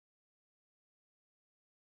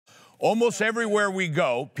Almost everywhere we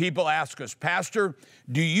go, people ask us, Pastor,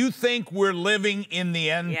 do you think we're living in the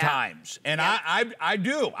end times? And I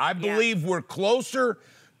do. I believe we're closer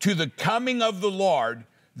to the coming of the Lord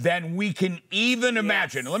than we can even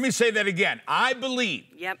imagine. Let me say that again. I believe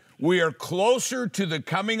we are closer to the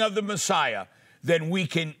coming of the Messiah than we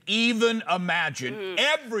can even imagine.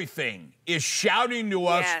 Everything is shouting to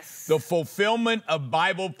us the fulfillment of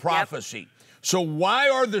Bible prophecy. So why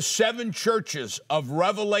are the 7 churches of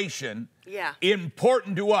Revelation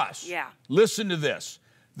important to us? Listen to this.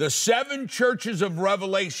 The 7 churches of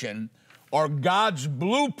Revelation are God's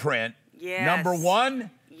blueprint. Number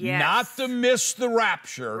 1, not to miss the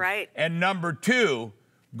rapture. And number 2,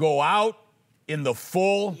 go out in the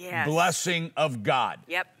full blessing of God.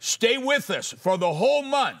 Stay with us for the whole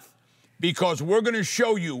month, because we're going to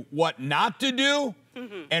show you what not to do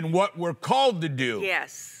and what we're called to do.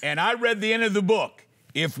 And I read the end of the book.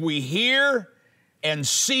 If we hear and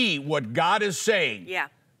see what God is saying,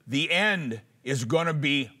 the end is going to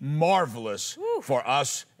be marvelous for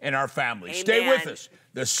us and our family. Stay with us.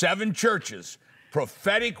 The 7 churches,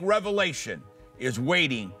 prophetic revelation is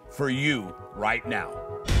waiting for you right now.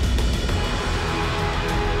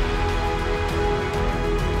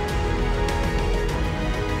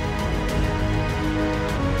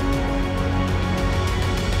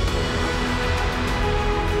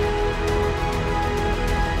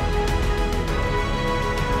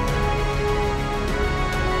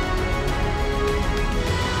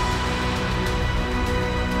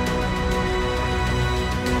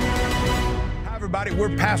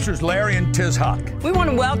 We're Pastors Larry and Tiz Huch. We want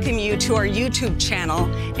to welcome you to our YouTube channel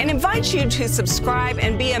and invite you to subscribe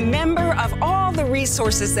and be a member of all the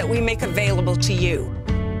resources that we make available to you.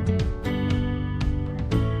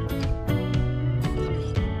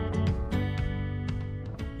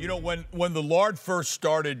 You know, when the Lord first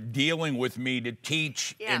started dealing with me to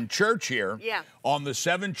teach in church here on the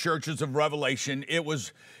 7 churches of Revelation, it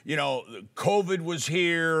was, you know, COVID was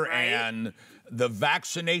here and the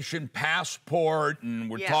vaccination passport, and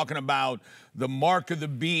we're talking about the mark of the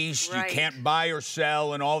beast. You can't buy or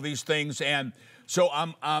sell, and all these things. And so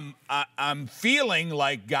I'm feeling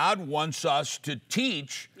like God wants us to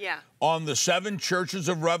teach on the 7 churches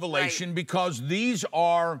of Revelation because these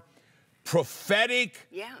are prophetic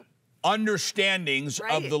understandings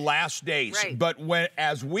of the last days. But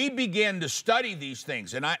as we begin to study these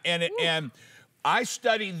things, and I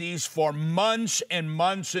studied these for months and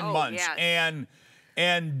months and months,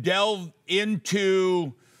 and delved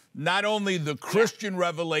into not only the Christian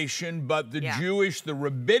revelation, but the Jewish, the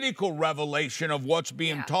rabbinical revelation of what's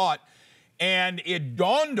being taught. And it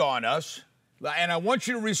dawned on us, and I want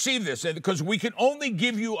you to receive this, because we can only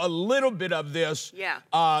give you a little bit of this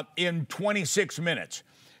in 26 minutes.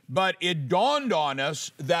 But it dawned on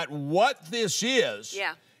us that what this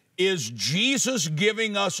is Jesus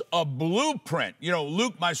giving us a blueprint. You know,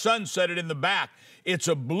 Luke, my son, said it in the back. It's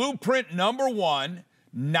a blueprint, number 1,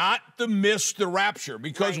 not to miss the rapture.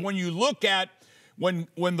 Because when you look at, when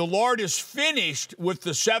the Lord is finished with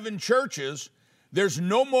the 7 churches, there's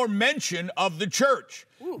no more mention of the church.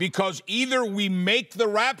 Because either we make the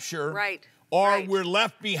rapture or we're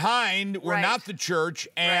left behind, we're not the church,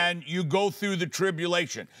 and you go through the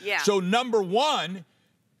tribulation. So number 1,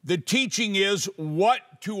 the teaching is what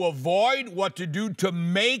to avoid, what to do to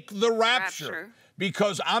make the rapture.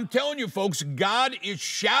 Because I'm telling you, folks, God is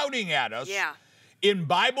shouting at us in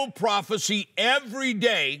Bible prophecy every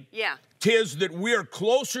day, Tiz, that we are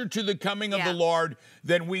closer to the coming of the Lord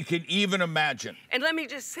than we can even imagine. And let me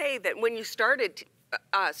just say that when you started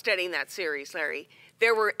studying that series, Larry,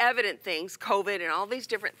 there were evident things, COVID and all these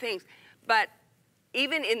different things. But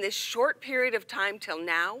even in this short period of time till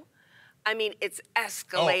now, I mean, it's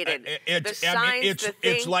escalated.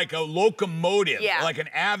 It's like a locomotive, like an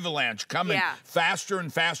avalanche coming faster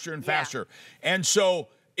and faster and faster. And so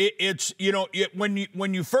it's, you know,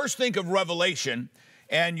 when you first think of Revelation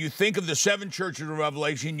and you think of the 7 churches of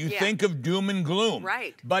Revelation, you think of doom and gloom.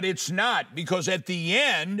 But it's not, because at the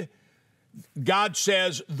end, God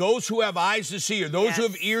says, those who have eyes to see, or those who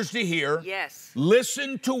have ears to hear,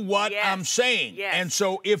 listen to what I'm saying. And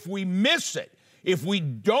so if we miss it, if we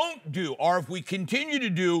don't do, or if we continue to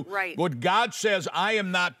do what God says I am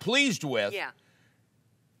not pleased with,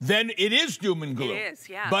 then it is doom and gloom. It is,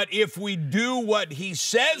 But if we do what he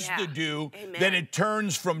says to do, then it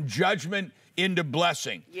turns from judgment into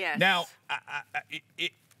blessing. Now,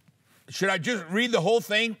 should I just read the whole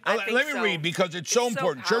thing? Let me read, because it's so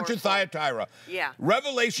important. Church of Thyatira.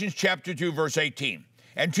 Revelation chapter 2, verse 18.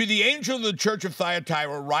 And to the angel of the church of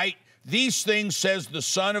Thyatira write, these things says the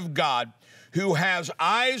Son of God, who has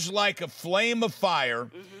eyes like a flame of fire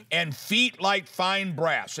and feet like fine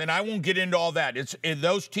brass. And I won't get into all that.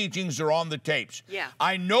 Those teachings are on the tapes. Yeah.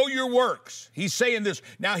 I know your works. He's saying this.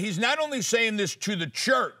 Now, he's not only saying this to the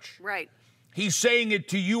church. Right. He's saying it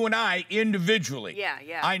to you and I individually. Yeah,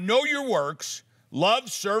 yeah. I know your works,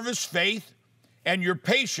 love, service, faith, and your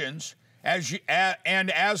patience,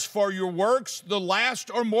 and as for your works, the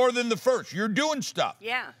last are more than the first. You're doing stuff.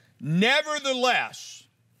 Yeah. Nevertheless,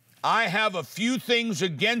 I have a few things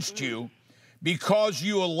against you because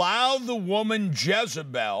you allow the woman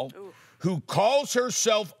Jezebel, who calls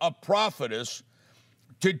herself a prophetess,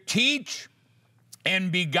 to teach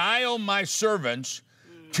and beguile my servants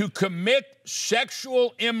to commit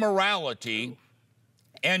sexual immorality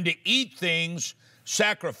and to eat things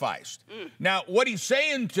sacrificed. Now, what he's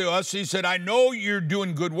saying to us, he said, I know you're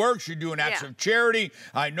doing good works, you're doing acts of charity,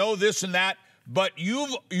 I know this and that, but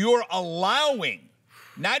you're allowing,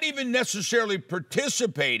 not even necessarily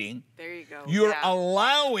participating, there you go. You're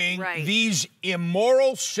allowing these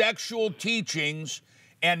immoral sexual teachings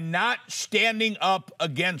and not standing up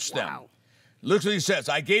against them. Look what he says.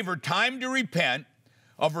 I gave her time to repent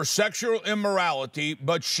of her sexual immorality,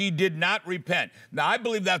 but she did not repent. Now, I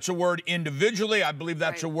believe that's a word individually. I believe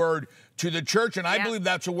that's a word to the church, and I believe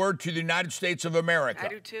that's a word to the United States of America. I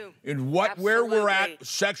do too. In where we're at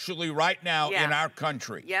sexually right now in our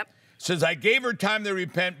country. Yep. It says, I gave her time to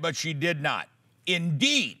repent, but she did not.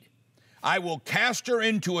 Indeed, I will cast her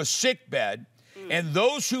into a sickbed, and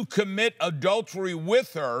those who commit adultery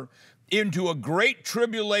with her into a great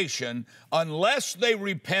tribulation, unless they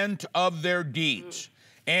repent of their deeds.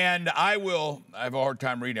 And I have a hard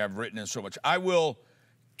time reading, I've written it so much. I will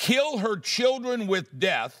kill her children with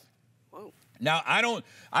death. Whoa. Now, I don't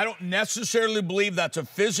necessarily believe that's a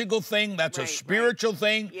physical thing, that's a spiritual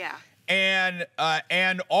thing. Yeah.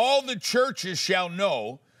 And all the churches shall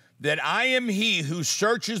know that I am he who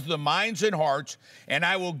searches the minds and hearts, and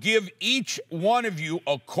I will give each one of you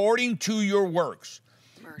according to your works.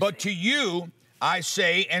 Mercy. But to you, I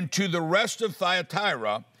say, and to the rest of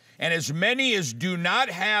Thyatira, and as many as do not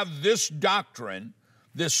have this doctrine,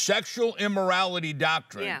 this sexual immorality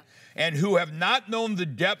doctrine, and who have not known the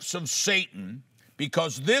depths of Satan,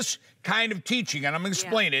 because this kind of teaching, and I'm going to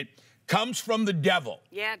explain it, comes from the devil.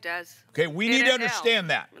 Yeah, it does. Okay, we need to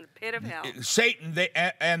understand that. From the pit of hell. Satan,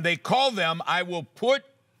 they call them, I will put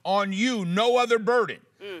on you no other burden.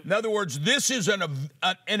 In other words, this is an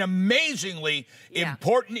amazingly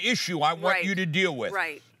important issue I want you to deal with.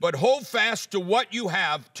 Right. But hold fast to what you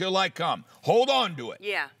have till I come. Hold on to it.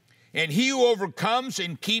 Yeah. And he who overcomes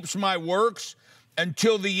and keeps my works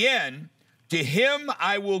until the end, to him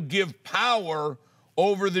I will give power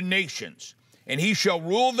over the nations. And he shall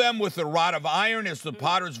rule them with a rod of iron, as the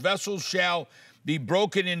potter's vessels shall be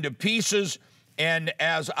broken into pieces, and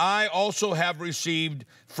as I also have received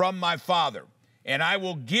from my Father. And I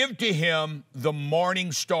will give to him the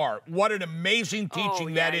morning star. What an amazing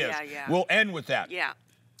teaching that is. We'll end with that. Yeah.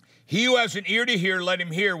 He who has an ear to hear, let him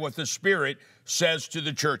hear what the Spirit says to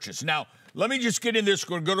the churches. Now, let me just get in this.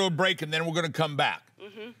 We're going to go to a break, and then we're going to come back.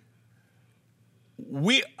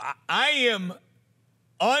 I am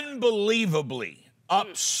unbelievably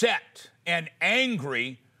upset and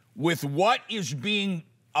angry with what is being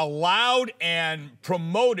allowed and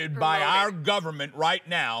promoted by our government right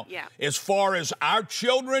now as far as our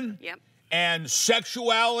children and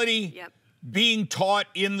sexuality being taught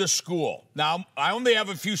in the school. Now, I only have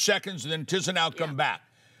a few seconds, and then Tiz and I'll come back.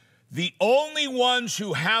 The only ones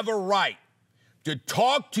who have a right to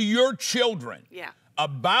talk to your children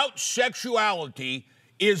about sexuality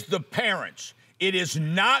is the parents. It is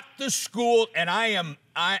not the school, and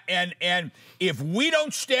if we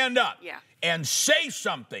don't stand up and say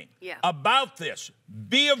something about this,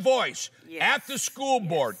 be a voice at the school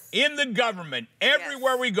board, in the government,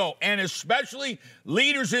 everywhere we go, and especially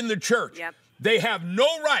leaders in the church. They have no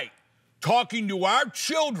right talking to our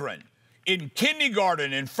children in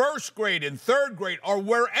kindergarten, in first grade, in third grade, or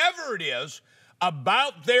wherever it is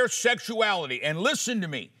about their sexuality. And listen to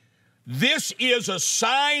me. This is a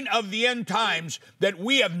sign of the end times that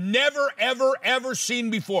we have never, ever, ever seen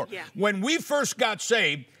before. When we first got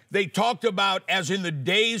saved, they talked about as in the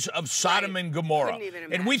days of Sodom and Gomorrah.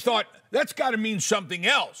 And we thought, that's got to mean something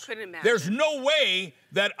else. There's no way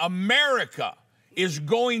that America is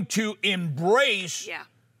going to embrace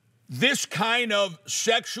this kind of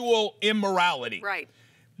sexual immorality.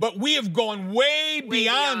 But we have gone way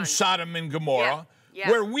beyond Sodom and Gomorrah,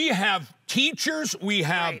 where we have teachers, we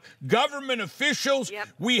have government officials,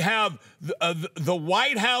 we have the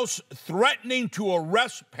White House threatening to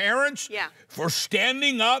arrest parents for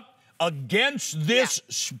standing up against this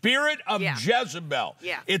spirit of Jezebel.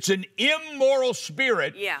 It's an immoral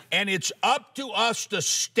spirit, and it's up to us to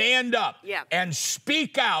stand up and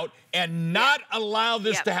speak out and not allow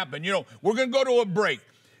this to happen. You know, we're going to go to a break.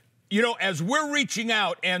 You know, as we're reaching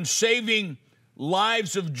out and saving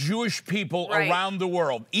lives of Jewish people around the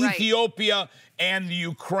world, Ethiopia and the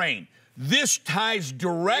Ukraine, this ties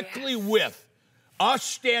directly with us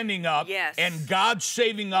standing up and God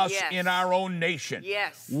saving us in our own nation.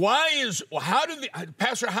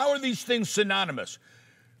 Pastor, how are these things synonymous?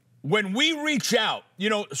 When we reach out, you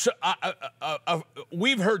know,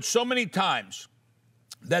 we've heard so many times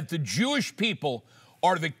that the Jewish people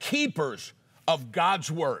are the keepers of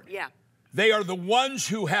God's word. They are the ones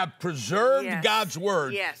who have preserved God's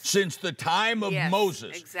word since the time of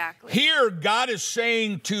Moses. Here, God is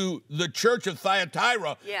saying to the church of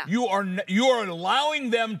Thyatira, you are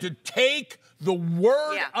allowing them to take the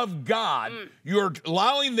word of God. You're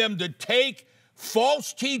allowing them to take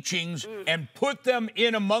false teachings and put them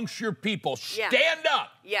in amongst your people. Stand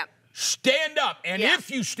up. Stand up. And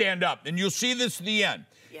if you stand up, and you'll see this at the end,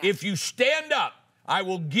 if you stand up, I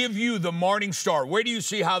will give you the morning star. Where do you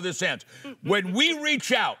see how this ends? When we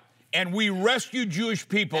reach out and we rescue Jewish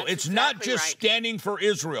people, it's not just standing for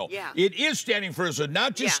Israel. It is standing for Israel,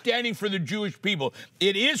 not just standing for the Jewish people.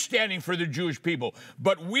 It is standing for the Jewish people.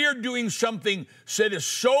 But we're doing something that is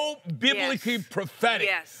so biblically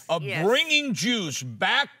prophetic of bringing Jews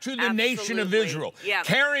back to the nation of Israel,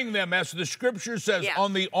 carrying them, as the scripture says,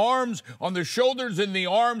 on the arms, on the shoulders and the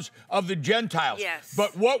arms of the Gentiles.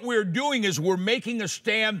 But what we're doing is we're making a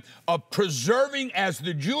stand of preserving, as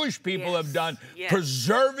the Jewish people have done,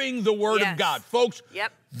 preserving the word of God. Folks,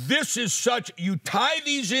 this is such, you tie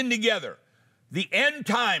these in together, the end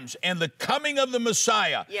times and the coming of the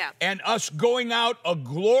Messiah and us going out a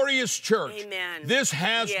glorious church. This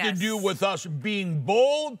has to do with us being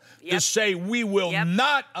bold to say we will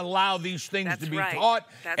not allow these things to be taught,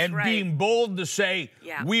 and being bold to say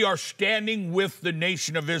we are standing with the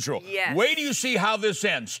nation of Israel. Wait till you see how this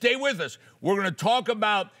ends. Stay with us. We're going to talk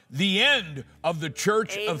about the end of the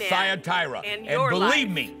church of Thyatira. And believe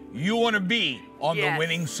me, you want to be on the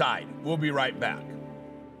winning side. We'll be right back.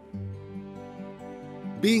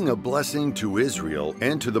 Being a blessing to Israel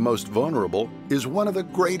and to the most vulnerable is one of the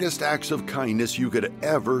greatest acts of kindness you could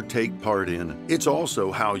ever take part in. It's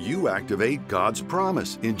also how you activate God's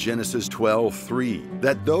promise in Genesis 12:3,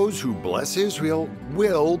 that those who bless Israel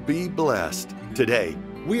will be blessed. Today,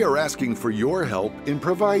 we are asking for your help in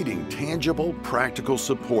providing tangible, practical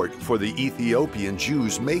support for the Ethiopian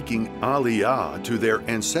Jews making Aliyah to their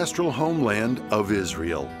ancestral homeland of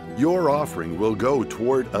Israel. Your offering will go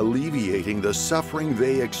toward alleviating the suffering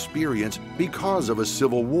they experience because of a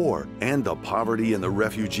civil war and the poverty in the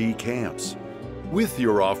refugee camps. With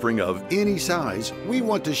your offering of any size, we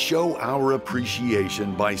want to show our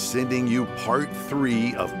appreciation by sending you Part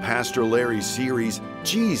 3 of Pastor Larry's series,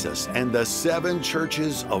 Jesus and the Seven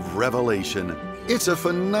Churches of Revelation. It's a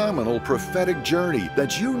phenomenal prophetic journey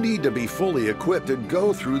that you need to be fully equipped to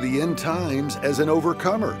go through the end times as an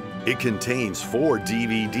overcomer. It contains 4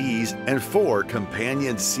 DVDs and 4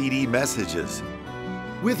 companion CD messages.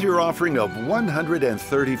 With your offering of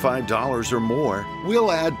 $135 or more,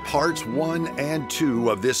 we'll add parts 1 and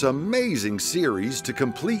 2 of this amazing series to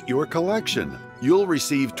complete your collection. You'll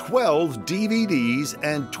receive 12 DVDs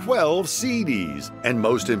and 12 CDs. And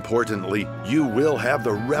most importantly, you will have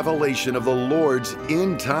the revelation of the Lord's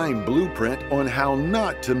end-time blueprint on how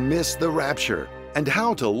not to miss the rapture and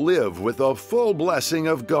how to live with the full blessing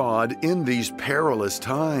of God in these perilous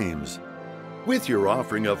times. With your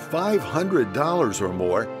offering of $500 or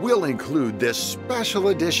more, we'll include this special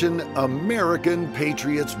edition American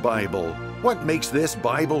Patriots Bible. What makes this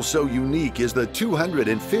Bible so unique is the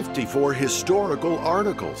 254 historical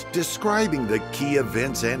articles describing the key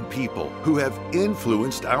events and people who have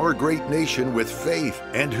influenced our great nation with faith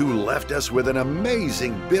and who left us with an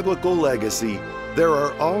amazing biblical legacy. There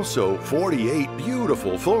are also 48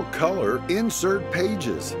 beautiful full-color insert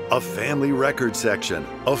pages, a family record section,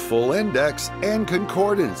 a full index, and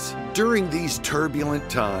concordance. During these turbulent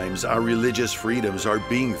times, our religious freedoms are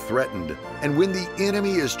being threatened, and when the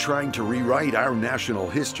enemy is trying to rewrite our national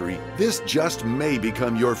history, this just may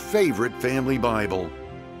become your favorite family Bible.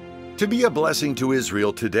 To be a blessing to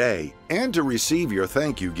Israel today and to receive your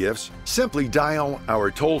thank you gifts, simply dial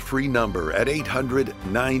our toll-free number at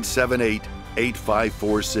 800-978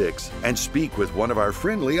 888-8546 and speak with one of our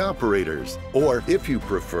friendly operators. Or if you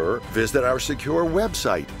prefer, visit our secure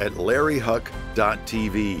website at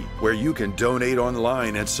larryhuch.tv, where you can donate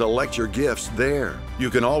online and select your gifts there. You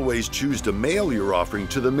can always choose to mail your offering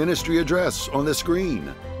to the ministry address on the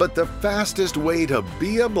screen. But the fastest way to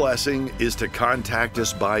be a blessing is to contact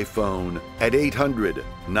us by phone at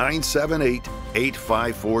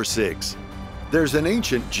 800-978-8546. There's an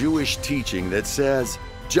ancient Jewish teaching that says,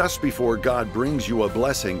 just before God brings you a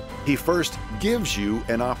blessing, He first gives you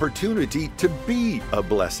an opportunity to be a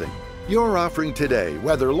blessing. Your offering today,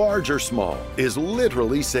 whether large or small, is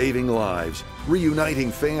literally saving lives,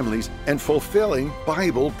 reuniting families, and fulfilling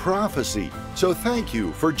Bible prophecy. So thank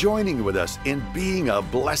you for joining with us in being a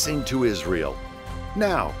blessing to Israel.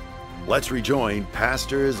 Now, let's rejoin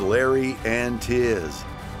Pastors Larry and Tiz.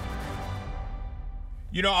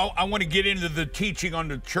 You know, I want to get into the teaching on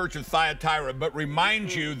the Church of Thyatira, but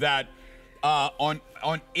remind you that on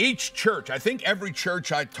each church, I think every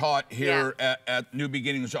church I taught here at New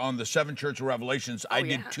Beginnings on the 7 Church of Revelations, I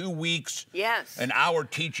did 2 weeks, an hour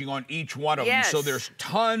teaching on each one of them. So there's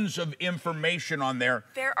tons of information on there.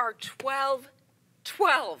 There are 12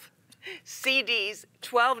 CDs,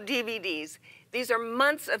 12 DVDs. These are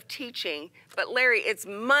months of teaching, but Larry, it's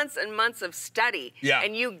months and months of study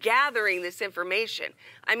and you gathering this information.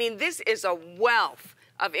 I mean, this is a wealth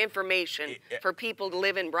of information for people to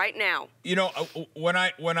live in right now. You know, when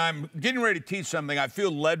I'm getting ready to teach something, I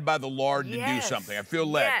feel led by the Lord to do something. I feel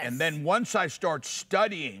led. And then once I start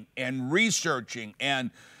studying and researching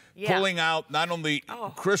and pulling out not only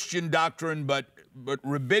Christian doctrine, but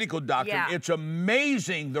rabbinical doctrine, it's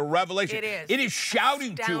amazing, the revelation. It is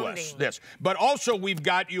shouting to us this. But also we've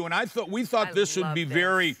got you, and we thought this would be a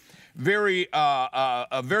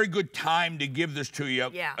very good time to give this to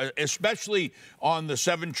you, especially on the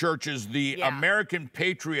 7 churches, the American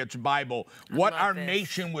Patriots Bible, what our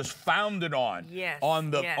nation was founded on,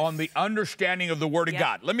 on the understanding of the Word of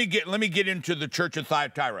God. Let me get into the Church of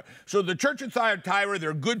Thyatira. So the Church of Thyatira,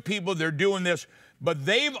 they're good people, they're doing this, but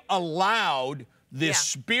they've allowed the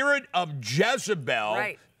spirit of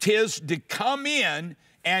Jezebel to come in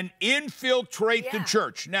and infiltrate the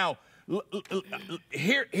church. Now,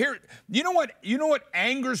 here, you know what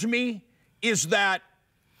angers me is that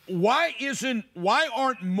why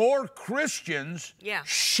aren't more Christians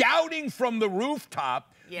shouting from the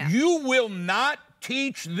rooftop, you will not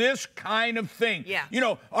teach this kind of thing. You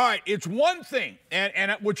know, all right, it's one thing,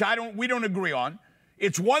 and which we don't agree on.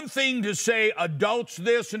 It's one thing to say adults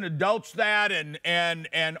this and adults that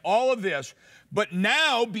and all of this, but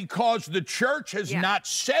now because the church has not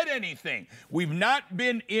said anything, we've not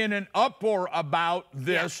been in an uproar about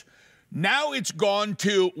this, now it's gone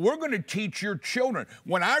to, we're going to teach your children.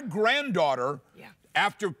 When our granddaughter,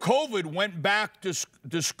 after COVID, went back to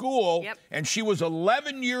school, and she was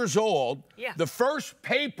 11 years old, the first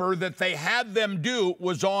paper that they had them do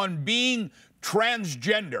was on being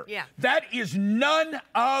transgender. That is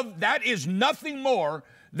nothing more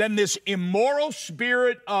than this immoral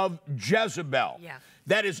spirit of Jezebel.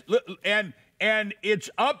 That is, and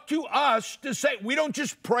it's up to us to say, we don't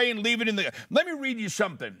just pray and leave it in the. Let me read you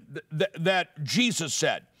something that Jesus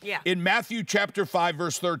said in Matthew chapter 5,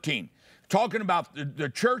 verse 13. Talking about the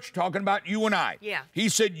church, talking about you and I. He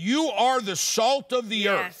said, you are the salt of the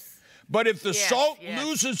earth. But if the salt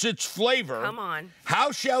loses its flavor,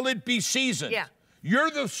 how shall it be seasoned?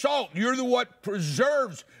 You're the salt. You're the what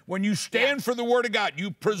preserves. When you stand for the Word of God,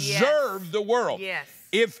 you preserve the world.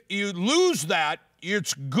 If you lose that,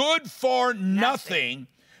 it's good for nothing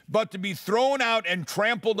but to be thrown out and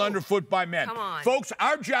trampled underfoot by men. Folks,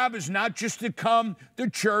 our job is not just to come to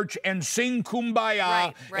church and sing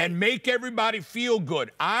Kumbaya and make everybody feel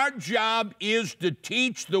good. Our job is to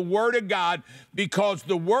teach the Word of God, because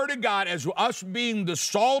the Word of God, as us being the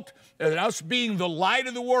salt and us being the light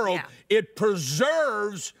of the world, it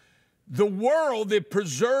preserves the world, it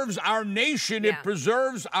preserves our nation, it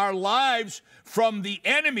preserves our lives from the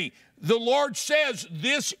enemy. The Lord says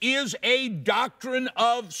this is a doctrine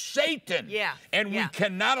of Satan. And we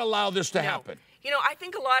cannot allow this to happen. You know, I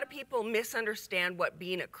think a lot of people misunderstand what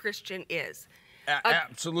being a Christian is.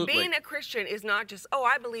 Absolutely. Being a Christian is not just, oh,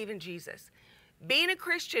 I believe in Jesus. Being a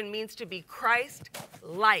Christian means to be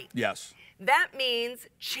Christ-like. That means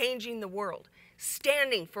changing the world,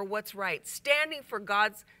 standing for what's right, standing for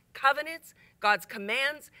God's covenants, God's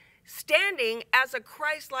commands, standing as a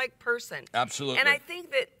Christ-like person. Absolutely. And I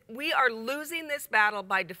think that we are losing this battle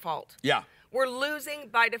by default. We're losing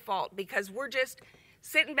by default because we're just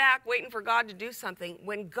sitting back waiting for God to do something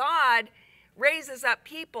when God raises up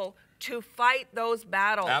people to fight those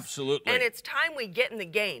battles. Absolutely. And it's time we get in the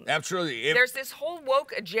game. Absolutely. There's this whole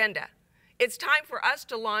woke agenda. it's time for us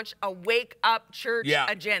to launch a wake up church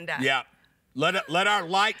agenda. Yeah. Let our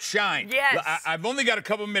light shine. Yes. I've only got a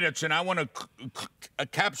couple minutes, and I want to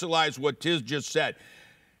capsulize what Tiz just said.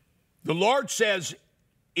 The Lord says,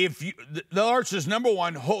 the Lord says, number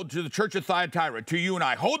one, hold to the church of Thyatira, to you and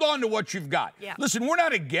I. Hold on to what you've got. Yeah. Listen, we're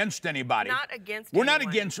not against anybody. Not against We're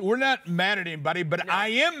anyone. we're not mad at anybody, but I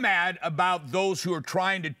am mad about those who are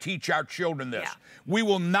trying to teach our children this. Yeah. We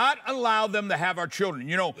will not allow them to have our children.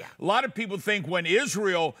 You know, a lot of people think when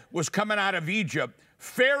Israel was coming out of Egypt,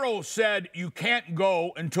 Pharaoh said, you can't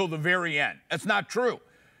go until the very end. That's not true.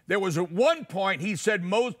 There was at one point, he said,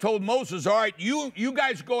 told Moses, all right, you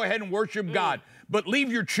guys go ahead and worship God, but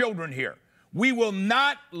leave your children here. We will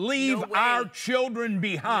not leave our children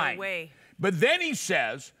behind. No way. But then he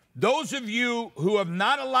says, those of you who have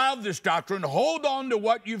not allowed this doctrine, hold on to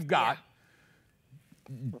what you've got.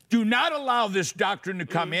 Do not allow this doctrine to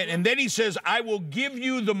come in. And then he says, I will give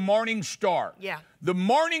you the morning star. Yeah. The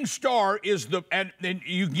morning star is and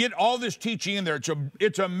you get all this teaching in there.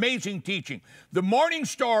 It's amazing teaching. The morning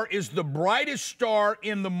star is the brightest star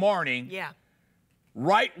in the morning. Yeah.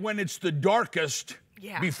 Right when it's the darkest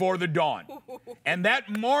before the dawn. And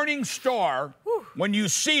that morning star, when you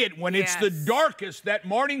see it, when it's the darkest, that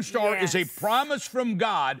morning star is a promise from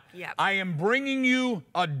God. I am bringing you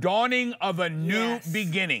a dawning of a new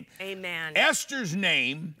beginning. Amen. Esther's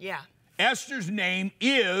name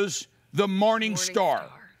is the morning star.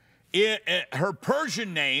 Her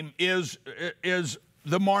Persian name is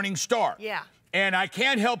the morning star. Yeah. And I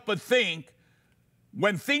can't help but think,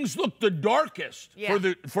 when things look the darkest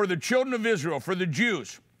for the children of Israel, for the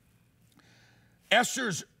Jews,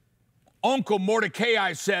 Esther's uncle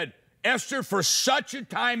Mordecai said, Esther, for such a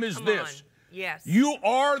time as this, you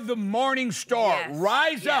are the morning star.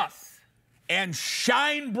 Rise up and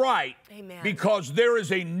shine bright, because there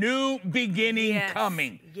is a new beginning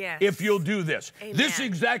coming if you'll do this. This is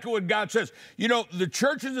exactly what God says. You know,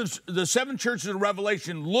 the seven churches of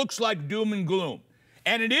Revelation looks like doom and gloom,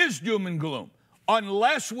 and it is doom and gloom.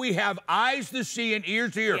 Unless we have eyes to see and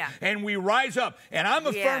ears to hear, and we rise up. And I'm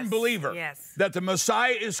a firm believer that the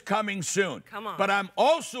Messiah is coming soon. Come on. But I'm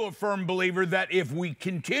also a firm believer that if we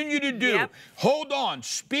continue to hold on,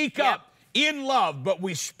 speak up in love, but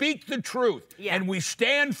we speak the truth, and we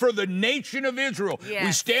stand for the nation of Israel.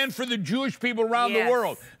 We stand for the Jewish people around the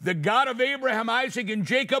world. The God of Abraham, Isaac, and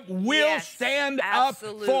Jacob will stand up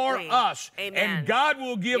for us. And God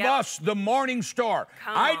will give us the morning star.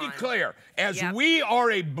 I declare, as we are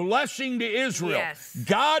a blessing to Israel,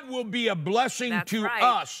 God will be a blessing to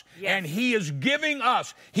us. And He is giving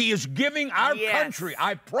us, He is giving our country,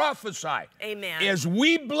 I prophesy, as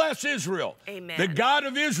we bless Israel, the God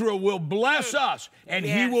of Israel will bless us, and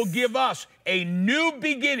He will give us a new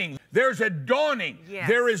beginning. There's a dawning.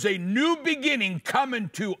 There is a new beginning coming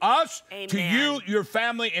to us, to you, your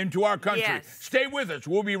family, and to our country. Stay with us.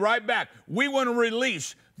 We'll be right back. We want to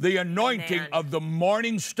release the anointing of the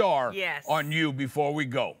morning star on you before we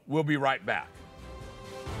go. We'll be right back.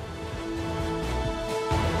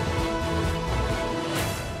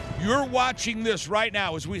 You're watching this right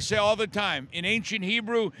now, as we say all the time. In ancient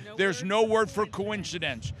Hebrew, there's no word for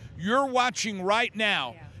coincidence. You're watching right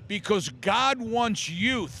now because God wants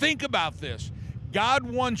you, think about this, God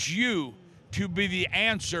wants you to be the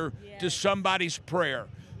answer to somebody's prayer.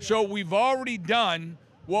 So we've already done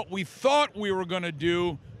what we thought we were going to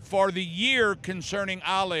do for the year concerning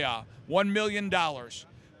Aliyah, $1 million.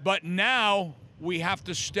 But now we have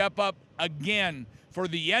to step up again for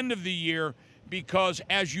the end of the year, because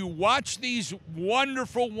as you watch these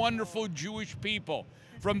wonderful, wonderful Jewish people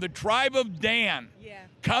from the tribe of Dan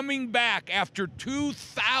coming back after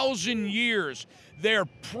 2,000 years, they're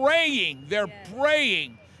praying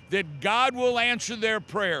that God will answer their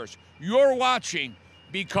prayers. You're watching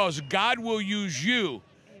because God will use you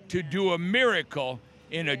to do a miracle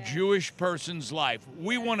in a Jewish person's life.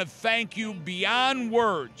 We want to thank you beyond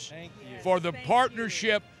words for the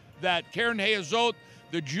partnership that Karen Hayazot,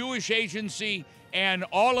 the Jewish Agency, and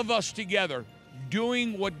all of us together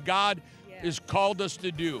doing what God has called us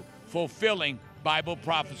to do, fulfilling Bible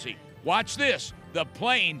prophecy. Watch this. The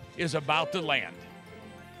plane is about to land.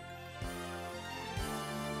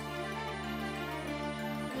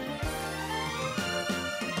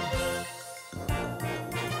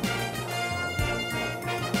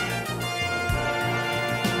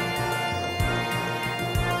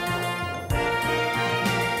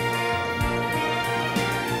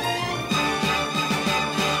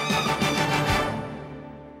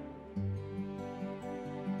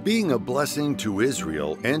 Being a blessing to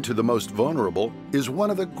Israel and to the most vulnerable is one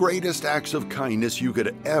of the greatest acts of kindness you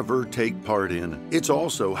could ever take part in. It's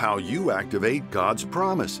also how you activate God's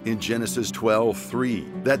promise in Genesis 12:3,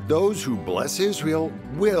 that those who bless Israel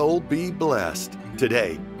will be blessed.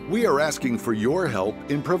 Today, we are asking for your help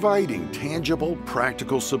in providing tangible,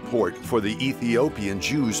 practical support for the Ethiopian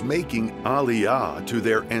Jews making Aliyah to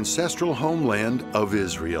their ancestral homeland of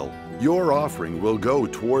Israel. Your offering will go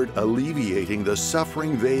toward alleviating the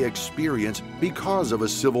suffering they experience because of a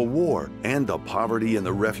civil war and the poverty in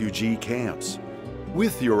the refugee camps.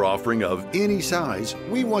 With your offering of any size,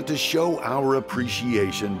 we want to show our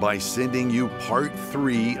appreciation by sending you Part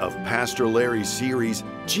 3 of Pastor Larry's series,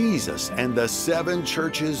 Jesus and the Seven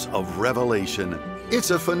Churches of Revelation. It's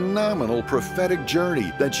a phenomenal prophetic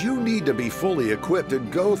journey that you need to be fully equipped to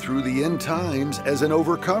go through the end times as an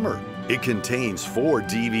overcomer. It contains 4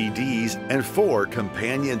 DVDs and 4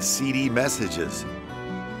 companion CD messages.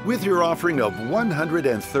 With your offering of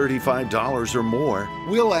 $135 or more,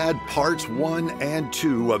 we'll add parts 1 and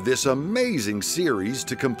 2 of this amazing series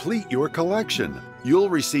to complete your collection. You'll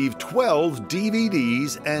receive 12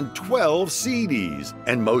 DVDs and 12 CDs.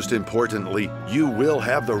 And most importantly, you will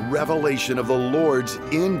have the revelation of the Lord's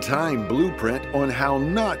end-time blueprint on how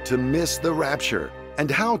not to miss the rapture and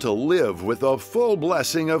how to live with the full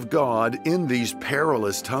blessing of God in these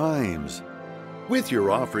perilous times. With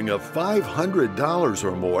your offering of $500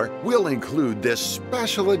 or more, we'll include this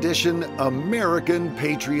special edition American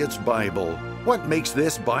Patriots Bible. What makes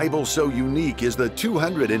this Bible so unique is the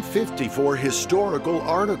 254 historical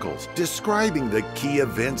articles describing the key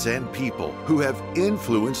events and people who have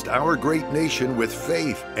influenced our great nation with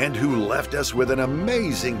faith and who left us with an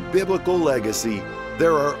amazing biblical legacy.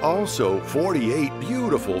 There are also 48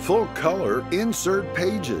 beautiful full-color insert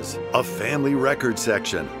pages, a family record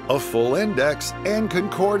section, a full index, and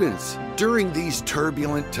concordance. During these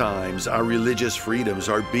turbulent times, our religious freedoms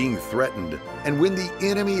are being threatened, and when the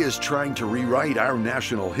enemy is trying to rewrite our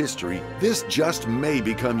national history, this just may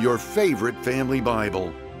become your favorite family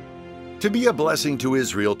Bible. To be a blessing to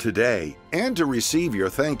Israel today and to receive your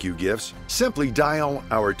thank you gifts, simply dial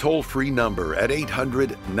our toll-free number at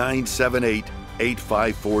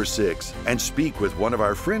 800-978-8546 and speak with one of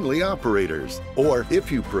our friendly operators. Or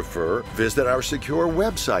if you prefer, visit our secure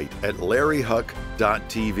website at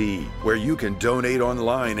larryhuch.tv, where you can donate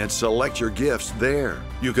online and select your gifts there.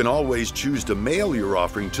 You can always choose to mail your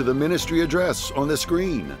offering to the ministry address on the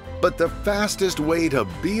screen. But the fastest way to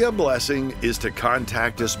be a blessing is to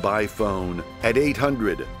contact us by phone at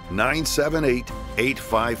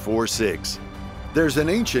 800-978-8546. There's an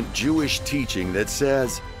ancient Jewish teaching that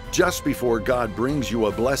says, just before God brings you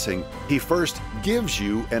a blessing, He first gives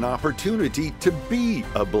you an opportunity to be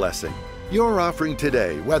a blessing. Your offering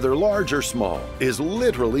today, whether large or small, is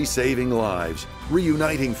literally saving lives,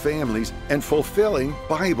 reuniting families, and fulfilling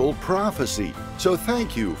Bible prophecy. So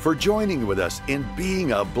thank you for joining with us in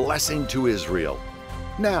being a blessing to Israel.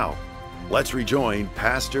 Now, let's rejoin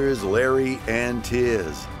Pastors Larry and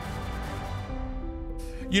Tiz.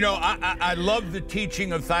 You know, I love the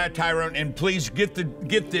teaching of Thyatira, and please get the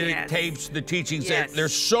tapes, the teachings. Yes.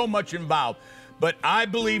 There's so much involved. But I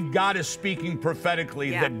believe God is speaking prophetically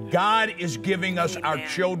that God is giving us our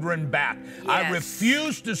children back. Yes. I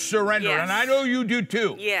refuse to surrender, and I know you do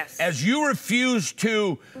too. Yes. As you refuse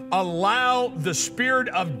to allow the spirit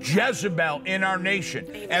of Jezebel in our nation,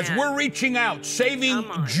 as we're reaching out, saving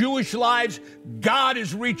Jewish lives, God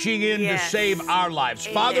is reaching in to save our lives.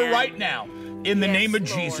 Father, right now, in the name of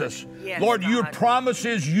Jesus, Lord, your promise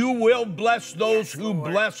is you will bless those who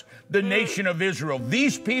bless the nation of Israel.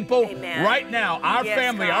 These people right now, our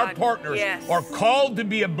family, our partners, are called to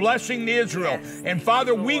be a blessing to Israel. And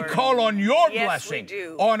Father, we call on your blessing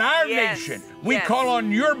on our nation. We call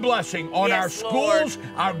on your blessing on our schools,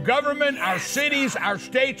 our government, our cities, our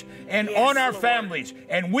states, and on our families.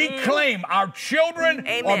 And we claim our children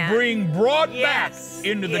are being brought back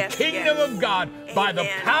into the kingdom of God by the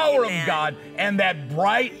power of God and that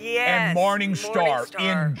bright and morning star.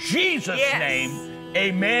 In Jesus' name,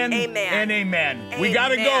 amen, and amen. We got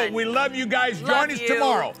to go. We love you guys. Join us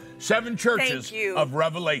tomorrow. 7 Churches of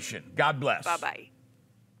Revelation. God bless. Bye-bye.